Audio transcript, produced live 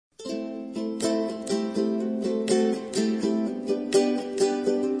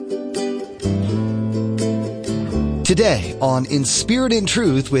Today on In Spirit and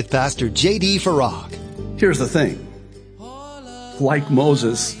Truth with Pastor J.D. Farag. Here's the thing. Like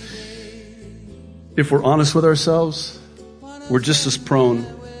Moses, if we're honest with ourselves, we're just as prone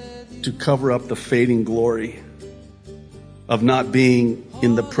to cover up the fading glory of not being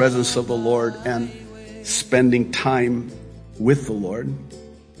in the presence of the Lord and spending time with the Lord.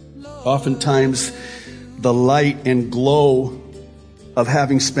 Oftentimes, the light and glow of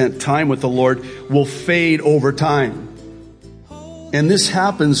having spent time with the Lord will fade over time. And this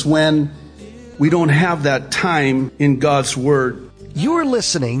happens when we don't have that time in God's Word. You're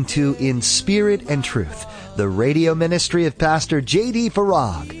listening to In Spirit and Truth, the radio ministry of Pastor J.D.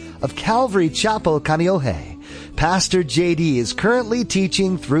 Farag of Calvary Chapel, Kaneohe. Pastor J.D. is currently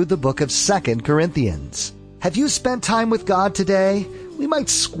teaching through the book of 2 Corinthians. Have you spent time with God today? We might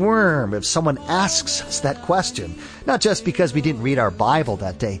squirm if someone asks us that question, not just because we didn't read our Bible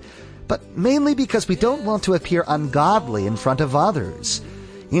that day, but mainly because we don't want to appear ungodly in front of others.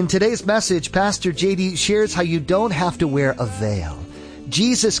 In today's message, Pastor J.D. shares how you don't have to wear a veil.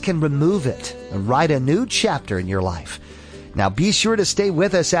 Jesus can remove it and write a new chapter in your life. Now be sure to stay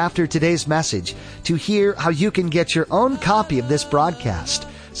with us after today's message to hear how you can get your own copy of this broadcast.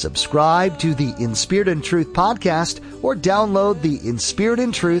 Subscribe to the In Spirit and Truth podcast or download the In Spirit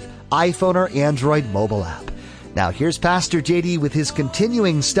and Truth iPhone or Android mobile app. Now here's Pastor J.D. with his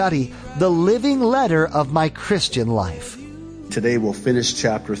continuing study, The Living Letter of My Christian Life. Today we'll finish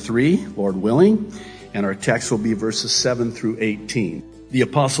chapter 3, Lord willing, and our text will be verses 7 through 18. The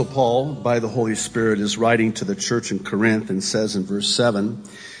Apostle Paul, by the Holy Spirit, is writing to the church in Corinth and says in verse 7,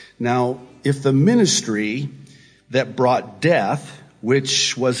 "Now, if the ministry that brought death,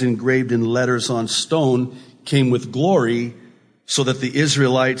 which was engraved in letters on stone, came with glory, so that the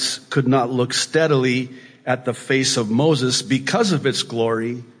Israelites could not look steadily at the face of Moses because of its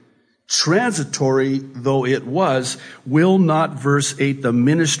glory, transitory though it was, will not," verse 8, "the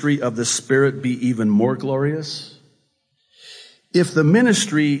ministry of the Spirit be even more glorious? If the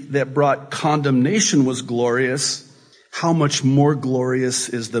ministry that brought condemnation was glorious, how much more glorious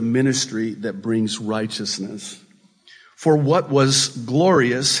is the ministry that brings righteousness? For what was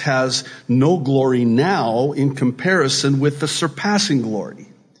glorious has no glory now in comparison with the surpassing glory."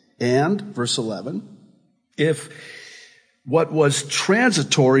 And, verse 11, "If what was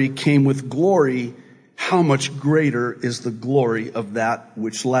transitory came with glory, how much greater is the glory of that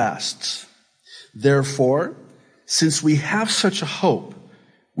which lasts? Therefore, since we have such a hope,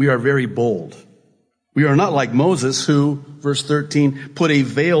 we are very bold. We are not like Moses who," verse 13, "put a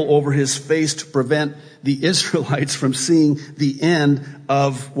veil over his face to prevent the Israelites from seeing the end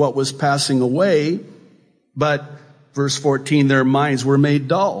of what was passing away. But," verse 14, "their minds were made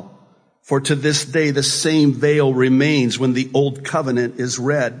dull. For to this day the same veil remains when the old covenant is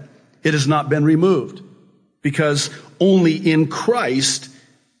read. It has not been removed, because only in Christ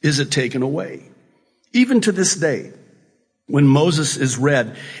is it taken away. Even to this day, when Moses is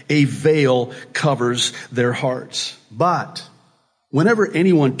read, a veil covers their hearts. But whenever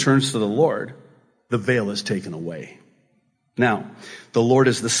anyone turns to the Lord, the veil is taken away. Now, the Lord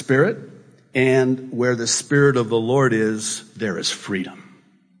is the Spirit, and where the Spirit of the Lord is, there is freedom.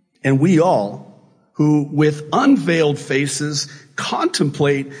 And we all, who with unveiled faces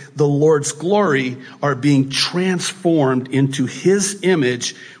contemplate the Lord's glory, are being transformed into His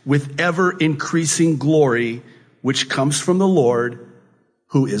image with ever increasing glory, which comes from the Lord,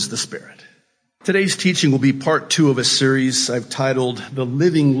 who is the Spirit." Today's teaching will be part 2 of a series I've titled, "The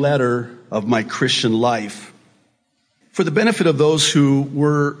Living Letter of My Christian Life." For the benefit of those who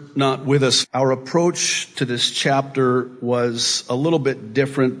were not with us, our approach to this chapter was a little bit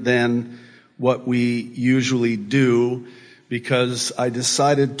different than what we usually do, because I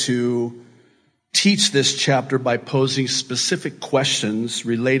decided to teach this chapter by posing specific questions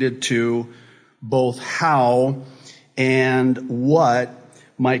related to both how and what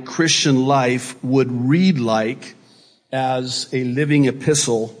my Christian life would read like as a living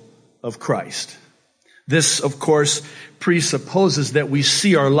epistle of Christ. This, of course, presupposes that we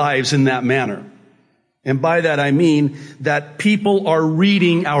see our lives in that manner. And by that I mean that people are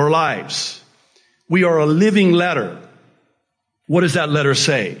reading our lives. We are a living letter. What does that letter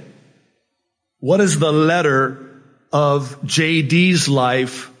say? What does the letter of J.D.'s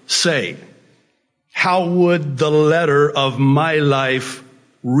life say? How would the letter of my life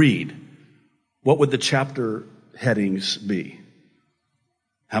read? What would the chapter headings be?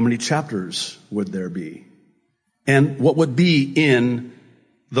 How many chapters would there be? And what would be in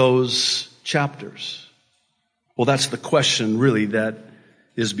those chapters? Well, that's the question really that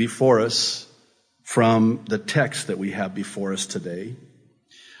is before us from the text that we have before us today.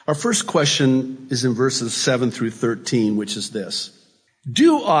 Our first question is in verses 7 through 13, which is this: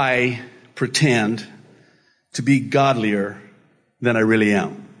 do I pretend to be godlier than I really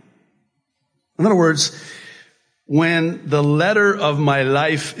am? In other words, when the letter of my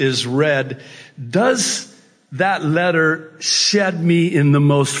life is read, does that letter shed me in the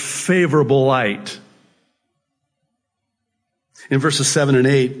most favorable light? In verses 7 and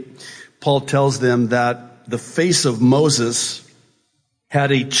 8, Paul tells them that the face of Moses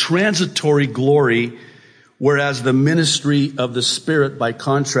had a transitory glory, whereas the ministry of the Spirit, by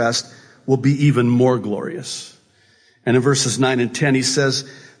contrast, will be even more glorious. And in verses 9 and 10, he says,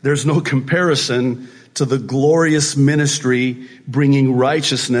 there's no comparison to the glorious ministry bringing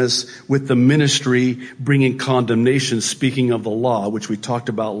righteousness with the ministry bringing condemnation, speaking of the law, which we talked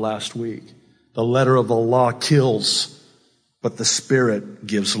about last week. The letter of the law kills, but the Spirit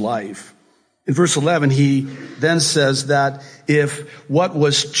gives life. In verse 11, he then says that if what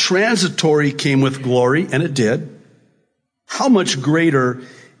was transitory came with glory, and it did, how much greater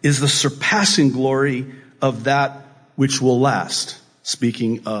is the surpassing glory of that which will last,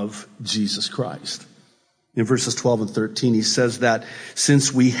 speaking of Jesus Christ. In verses 12 and 13, he says that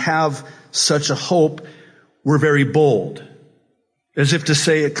since we have such a hope, we're very bold. As if to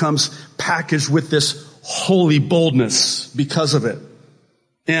say it comes packaged with this holy boldness because of it.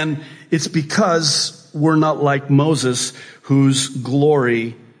 And it's because we're not like Moses, whose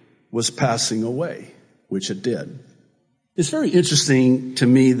glory was passing away, which it did. It's very interesting to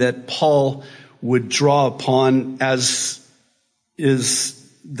me that Paul would draw upon, as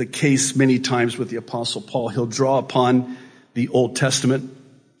is the case many times with the Apostle Paul, he'll draw upon the Old Testament,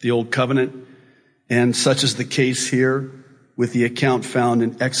 the Old Covenant, and such is the case here with the account found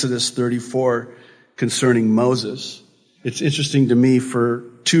in Exodus 34 concerning Moses. It's interesting to me for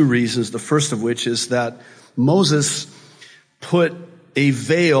two reasons. The first of which is that Moses put a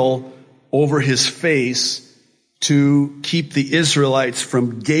veil over his face to keep the Israelites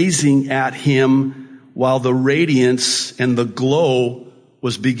from gazing at him while the radiance and the glow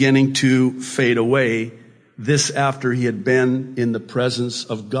was beginning to fade away. This after he had been in the presence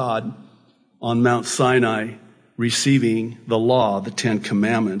of God on Mount Sinai, receiving the law, the Ten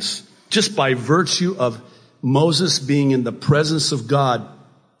Commandments. Just by virtue of Moses being in the presence of God,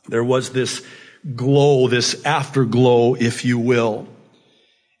 there was this glow, this afterglow, if you will.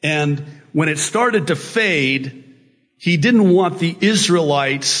 And when it started to fade, he didn't want the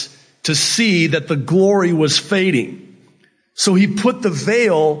Israelites to see that the glory was fading. So he put the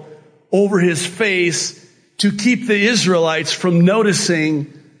veil over his face to keep the Israelites from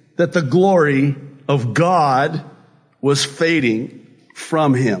noticing that the glory of God was fading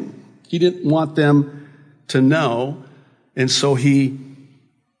from him. He didn't want them to know, and so he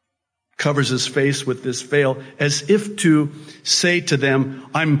covers his face with this veil as if to say to them,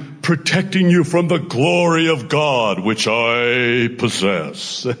 I'm protecting you from the glory of God, which I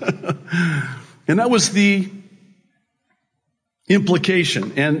possess. And that was the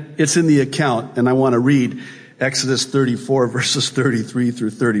implication, and it's in the account, and I want to read Exodus 34, verses 33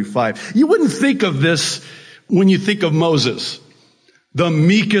 through 35. You wouldn't think of this when you think of Moses, the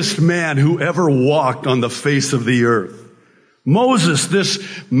meekest man who ever walked on the face of the earth. Moses, this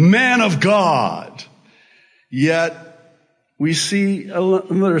man of God. Yet we see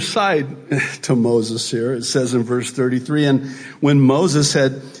another side to Moses here. It says in verse 33, and when Moses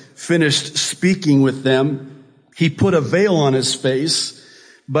had finished speaking with them, he put a veil on his face.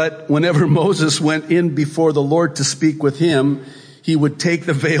 But whenever Moses went in before the Lord to speak with him, he would take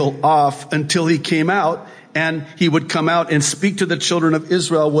the veil off until he came out, and he would come out and speak to the children of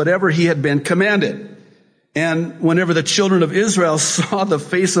Israel whatever he had been commanded. And whenever the children of Israel saw the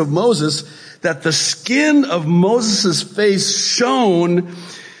face of Moses, that the skin of Moses' face shone,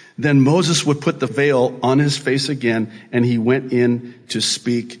 then Moses would put the veil on his face again, and he went in to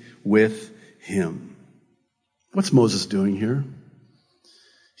speak with him. What's Moses doing here?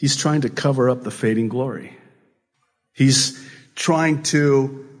 He's trying to cover up the fading glory. He's trying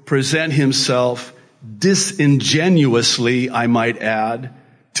to present himself disingenuously, I might add,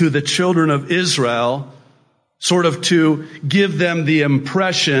 to the children of Israel, sort of to give them the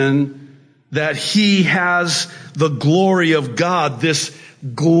impression that he has the glory of God, this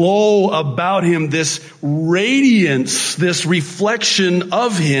glow about him, this radiance, this reflection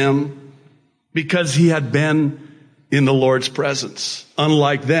of him, because he had been in the Lord's presence,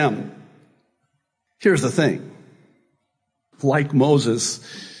 unlike them. Here's the thing. Like Moses,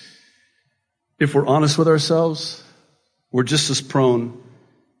 if we're honest with ourselves, we're just as prone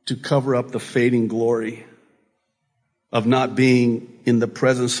to cover up the fading glory of not being in the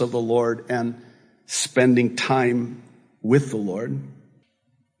presence of the Lord and spending time with the Lord.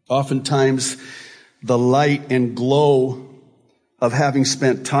 Oftentimes, the light and glow of having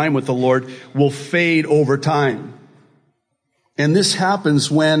spent time with the Lord will fade over time. And this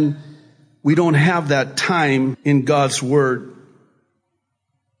happens when we don't have that time in God's Word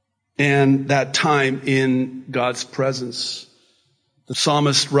and that time in God's presence. The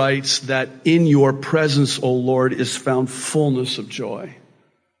psalmist writes that in your presence, O Lord, is found fullness of joy.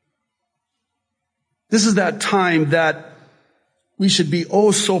 This is that time that we should be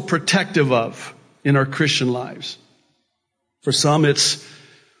oh so protective of in our Christian lives. For some, it's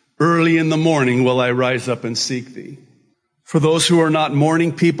early in the morning will I rise up and seek thee. For those who are not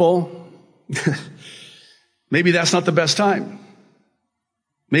morning people, maybe that's not the best time.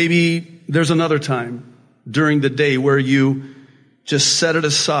 Maybe there's another time during the day where you just set it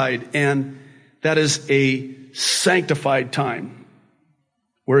aside, and that is a sanctified time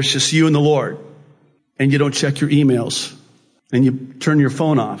where it's just you and the Lord, and you don't check your emails, and you turn your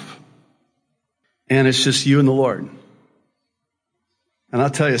phone off, and it's just you and the Lord. And I'll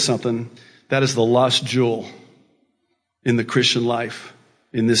tell you something, that is the lost jewel in the Christian life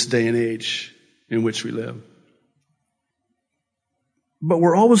in this day and age in which we live. But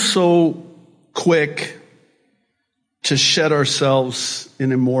we're always so quick to shed ourselves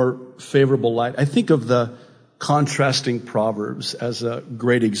in a more favorable light. I think of the contrasting Proverbs as a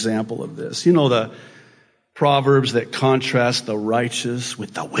great example of this. You know, the Proverbs that contrast the righteous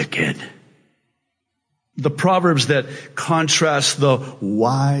with the wicked. The Proverbs that contrast the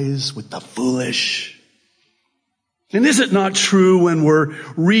wise with the foolish. And is it not true when we're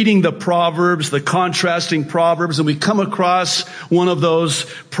reading the Proverbs, the contrasting Proverbs, and we come across one of those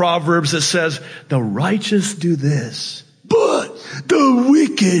Proverbs that says, the righteous do this, but the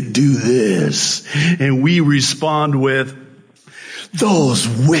wicked do this. And we respond with, those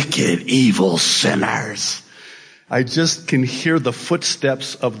wicked, evil sinners. I just can hear the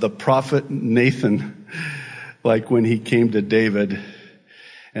footsteps of the prophet Nathan, like when he came to David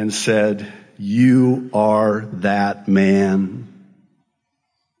and said, you are that man.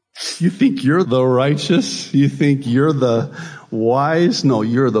 You think you're the righteous? You think you're the wise? No,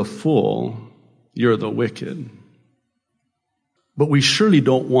 you're the fool. You're the wicked. But we surely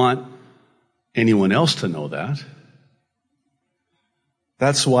don't want anyone else to know that.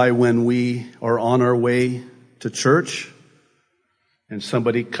 That's why when we are on our way to church and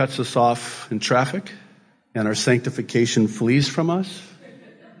somebody cuts us off in traffic and our sanctification flees from us,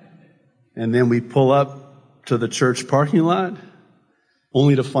 and then we pull up to the church parking lot,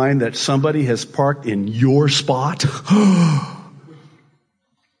 only to find that somebody has parked in your spot.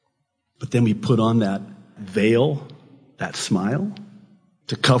 But then we put on that veil, that smile,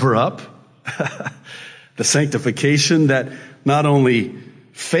 to cover up the sanctification that not only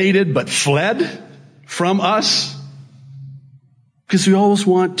faded, but fled from us. Because we always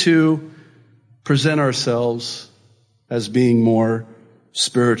want to present ourselves as being more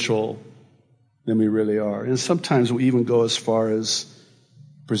spiritual than we really are. And sometimes we even go as far as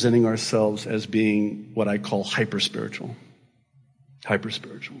presenting ourselves as being what I call hyper-spiritual.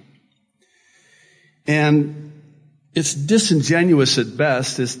 Hyper-spiritual. And it's disingenuous at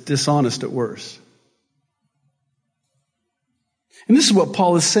best, it's dishonest at worst. And this is what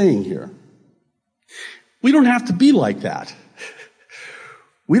Paul is saying here. We don't have to be like that.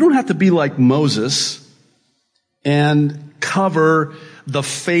 We don't have to be like Moses and cover the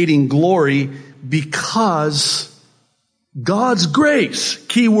fading glory, because God's grace,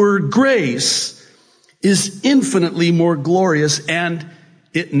 keyword grace, is infinitely more glorious, and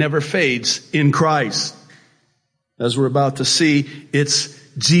it never fades in Christ. As we're about to see, it's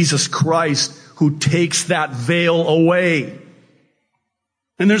Jesus Christ who takes that veil away.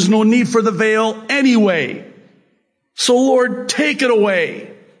 And there's no need for the veil anyway. So Lord, take it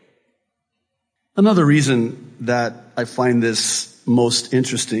away. Another reason that I find this most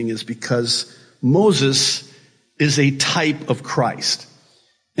interesting is because Moses is a type of Christ.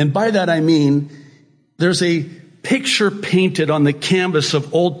 And by that I mean, there's a picture painted on the canvas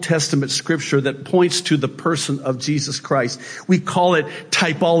of Old Testament scripture that points to the person of Jesus Christ. We call it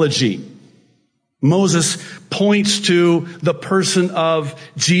typology. Moses points to the person of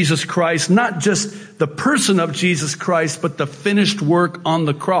Jesus Christ, not just the person of Jesus Christ, but the finished work on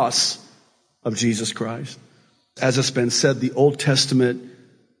the cross of Jesus Christ. As it's been said, the Old Testament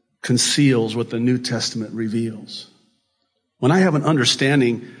conceals what the New Testament reveals. When I have an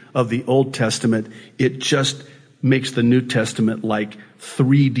understanding of the Old Testament, it just makes the New Testament like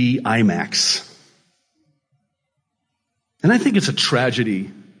 3D IMAX. And I think it's a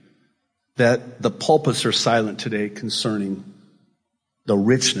tragedy that the pulpits are silent today concerning the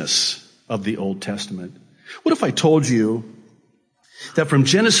richness of the Old Testament. What if I told you That from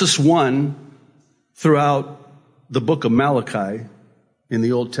Genesis 1 throughout the book of Malachi in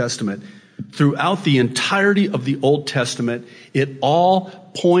the Old Testament, throughout the entirety of the Old Testament, it all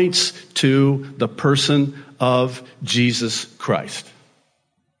points to the person of Jesus Christ.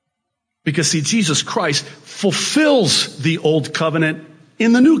 Because see, Jesus Christ fulfills the Old Covenant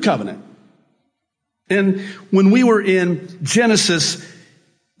in the New Covenant. And when we were in Genesis,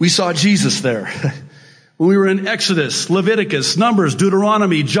 we saw Jesus there. When we were in Exodus, Leviticus, Numbers,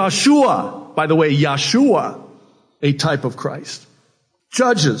 Deuteronomy, Joshua, by the way, Yeshua, a type of Christ.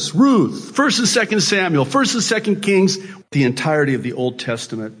 Judges, Ruth, 1st and 2nd Samuel, 1st and 2nd Kings. The entirety of the Old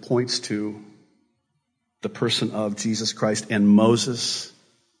Testament points to the person of Jesus Christ, and Moses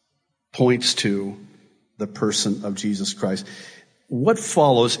points to the person of Jesus Christ. What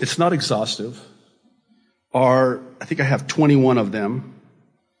follows, it's not exhaustive, I think I have 21 of them.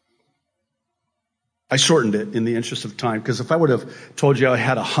 I shortened it in the interest of time, because if I would have told you I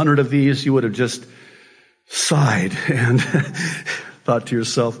had 100 of these, you would have just sighed and thought to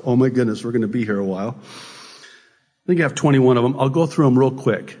yourself, oh my goodness, we're going to be here a while. I think I have 21 of them. I'll go through them real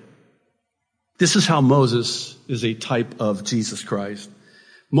quick. This is how Moses is a type of Jesus Christ.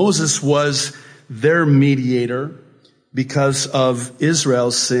 Moses was their mediator because of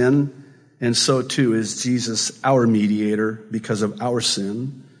Israel's sin, and so too is Jesus our mediator because of our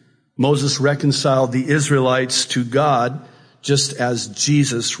sin. Moses reconciled the Israelites to God just as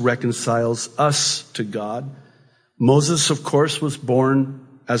Jesus reconciles us to God. Moses, of course, was born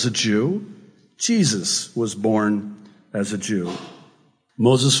as a Jew. Jesus was born as a Jew.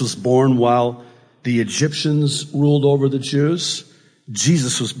 Moses was born while the Egyptians ruled over the Jews.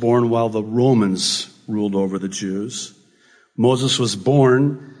 Jesus was born while the Romans ruled over the Jews. Moses was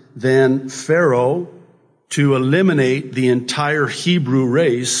born, then Pharaoh, to eliminate the entire Hebrew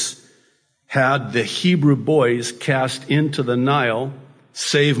race, had the Hebrew boys cast into the Nile,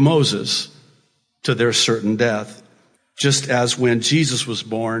 save Moses to their certain death. Just as when Jesus was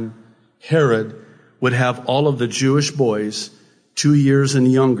born, Herod would have all of the Jewish boys 2 years and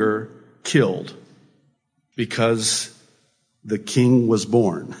younger killed because the king was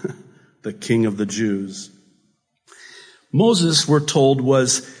born, the king of the Jews. Moses, we're told,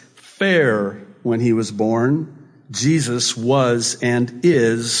 was fair when he was born. Jesus was and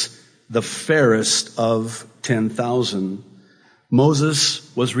is the fairest of 10,000.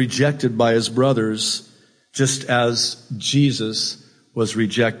 Moses was rejected by his brothers, just as Jesus was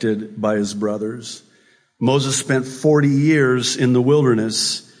rejected by his brothers. Moses spent 40 years in the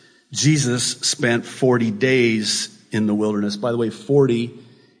wilderness. Jesus spent 40 days in the wilderness. By the way, 40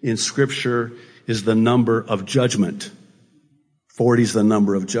 in Scripture is the number of judgment. 40 is the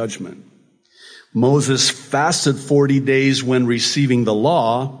number of judgment. Moses fasted 40 days when receiving the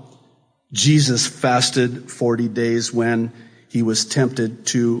law. Jesus fasted 40 days when he was tempted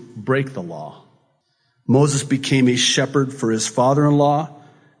to break the law. Moses became a shepherd for his father-in-law.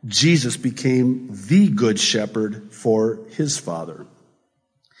 Jesus became the good shepherd for his father.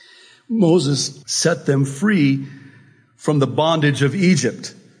 Moses set them free from the bondage of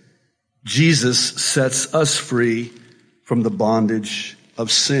Egypt. Jesus sets us free from the bondage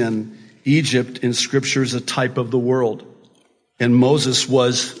of sin. Egypt in Scripture is a type of the world. And Moses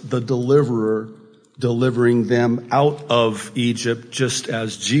was the deliverer, delivering them out of Egypt, just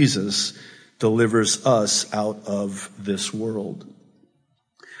as Jesus delivers us out of this world.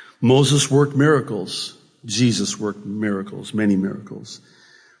 Moses worked miracles. Jesus worked miracles, many miracles.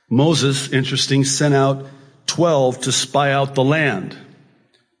 Moses, interesting, sent out 12 to spy out the land.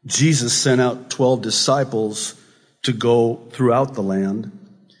 Jesus sent out 12 disciples to go throughout the land.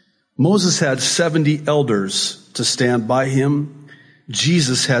 Moses had 70 elders to stand by him.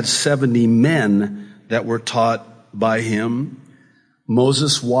 Jesus had 70 men that were taught by him.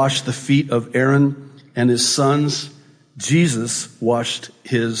 Moses washed the feet of Aaron and his sons. Jesus washed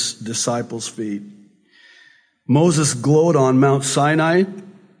his disciples' feet. Moses glowed on Mount Sinai.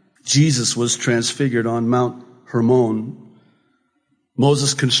 Jesus was transfigured on Mount Hermon.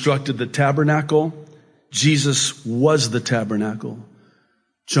 Moses constructed the tabernacle. Jesus was the tabernacle.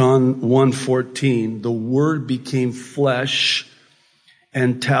 John 1:14, the Word became flesh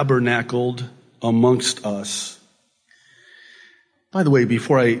and tabernacled amongst us. By the way,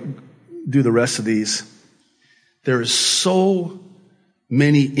 before I do the rest of these, there is so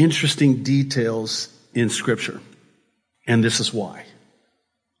many interesting details in Scripture, and this is why.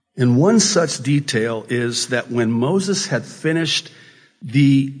 And one such detail is that when Moses had finished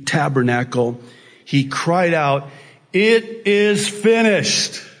the tabernacle, he cried out, "It is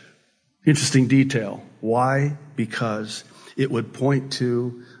finished." Interesting detail. Why? Because it would point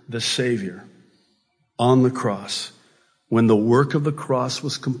to the Savior on the cross, when the work of the cross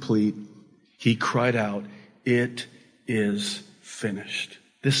was complete, he cried out, "It is finished."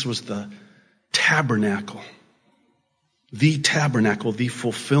 This was the tabernacle, the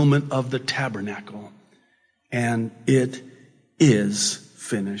fulfillment of the tabernacle. And it is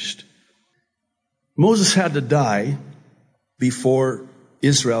finished. Moses had to die before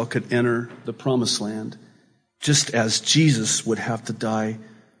Israel could enter the promised land, just as Jesus would have to die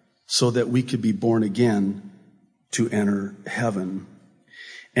so that we could be born again to enter heaven.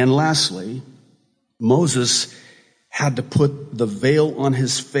 And lastly, Moses had to put the veil on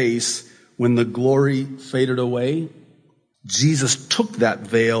his face when the glory faded away. Jesus took that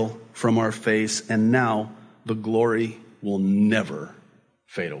veil from our face, and now the glory will never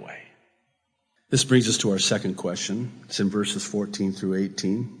fade away. This brings us to our second question. It's in verses 14 through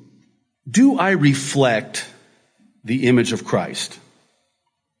 18. Do I reflect the image of Christ?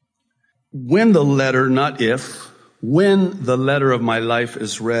 When the letter, not if, when the letter of my life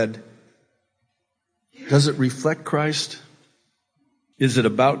is read, does it reflect Christ? Is it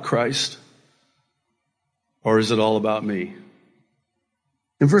about Christ? Or is it all about me?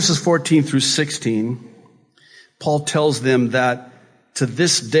 In verses 14 through 16, Paul tells them that to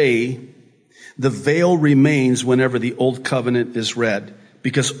this day, the veil remains whenever the old covenant is read,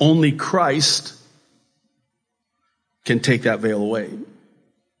 because only Christ can take that veil away.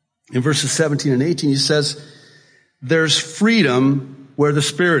 In verses 17 and 18, he says, there's freedom where the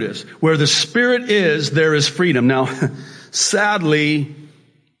Spirit is. Where the Spirit is, there is freedom. Now, sadly,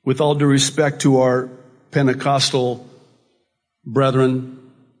 with all due respect to our Pentecostal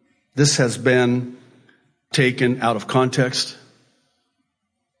brethren, this has been taken out of context.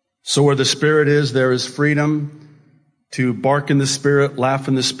 So where the Spirit is, there is freedom to bark in the Spirit, laugh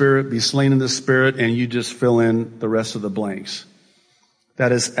in the Spirit, be slain in the Spirit, and you just fill in the rest of the blanks.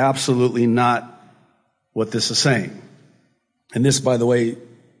 That is absolutely not what this is saying. And this, by the way,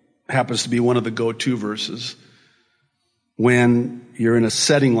 happens to be one of the go-to verses when you're in a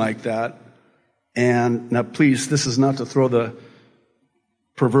setting like that. And now please, this is not to throw the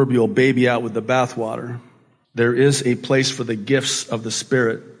proverbial baby out with the bathwater. There is a place for the gifts of the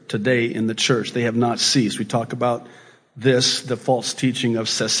Spirit today in the church. They have not ceased. We talk about this, the false teaching of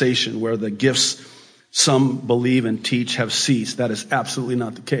cessation, where the gifts some believe and teach have ceased. That is absolutely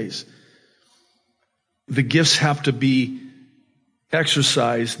not the case. The gifts have to be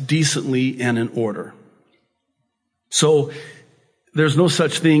exercised decently and in order. So there's no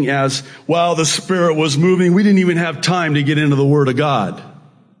such thing as, well, the Spirit was moving. We didn't even have time to get into the Word of God.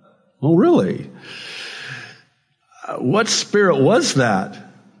 Oh, really? What Spirit was that?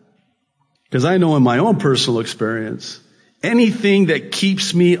 Because I know in my own personal experience, anything that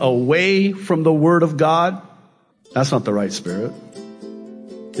keeps me away from the Word of God, that's not the right Spirit.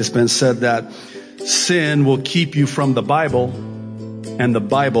 It's been said that sin will keep you from the Bible, and the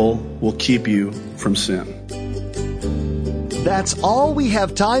Bible will keep you from sin. That's all we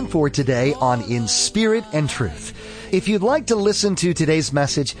have time for today on In Spirit and Truth. If you'd like to listen to today's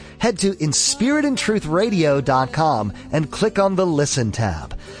message, head to inspiritandtruthradio.com and click on the Listen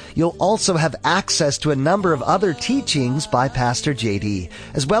tab. You'll also have access to a number of other teachings by Pastor JD,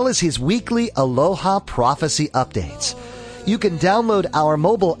 as well as his weekly Aloha Prophecy updates. You can download our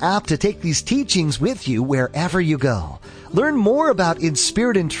mobile app to take these teachings with you wherever you go. Learn more about In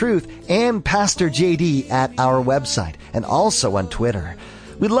Spirit and Truth and Pastor JD at our website and also on Twitter.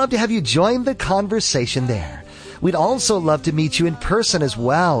 We'd love to have you join the conversation there. We'd also love to meet you in person as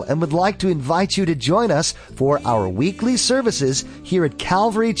well and would like to invite you to join us for our weekly services here at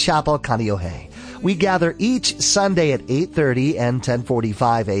Calvary Chapel, Kaneohe. We gather each Sunday at 8:30 and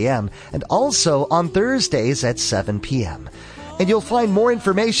 10:45 a.m. and also on Thursdays at 7 p.m. And you'll find more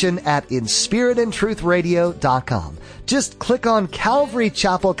information at inspiritandtruthradio.com. Just click on Calvary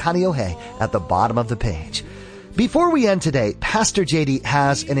Chapel, Kaneohe at the bottom of the page. Before we end today, Pastor JD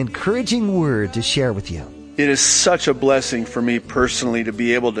has an encouraging word to share with you. It is such a blessing for me personally to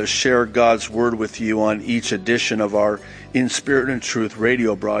be able to share God's Word with you on each edition of our In Spirit and Truth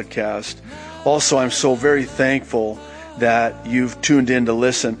radio broadcast. Also, I'm so very thankful that you've tuned in to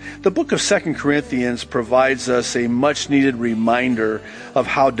listen. The book of 2 Corinthians provides us a much-needed reminder of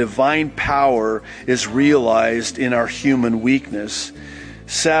how divine power is realized in our human weakness.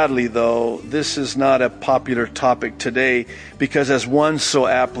 Sadly, though, this is not a popular topic today because, as one so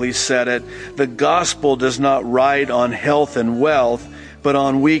aptly said it, the gospel does not ride on health and wealth, but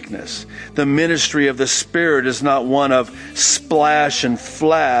on weakness. The ministry of the Spirit is not one of splash and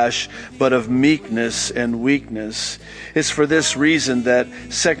flash, but of meekness and weakness. It's for this reason that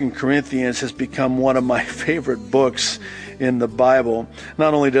 2 Corinthians has become one of my favorite books in the Bible.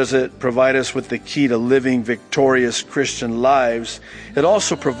 Not only does it provide us with the key to living victorious Christian lives, it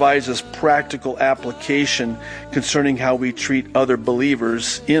also provides us practical application concerning how we treat other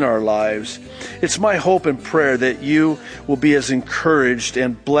believers in our lives. It's my hope and prayer that you will be as encouraged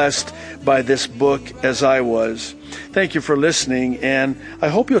and blessed by this book as I was. Thank you for listening, and I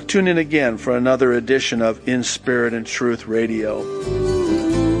hope you'll tune in again for another edition of In Spirit and Truth Radio.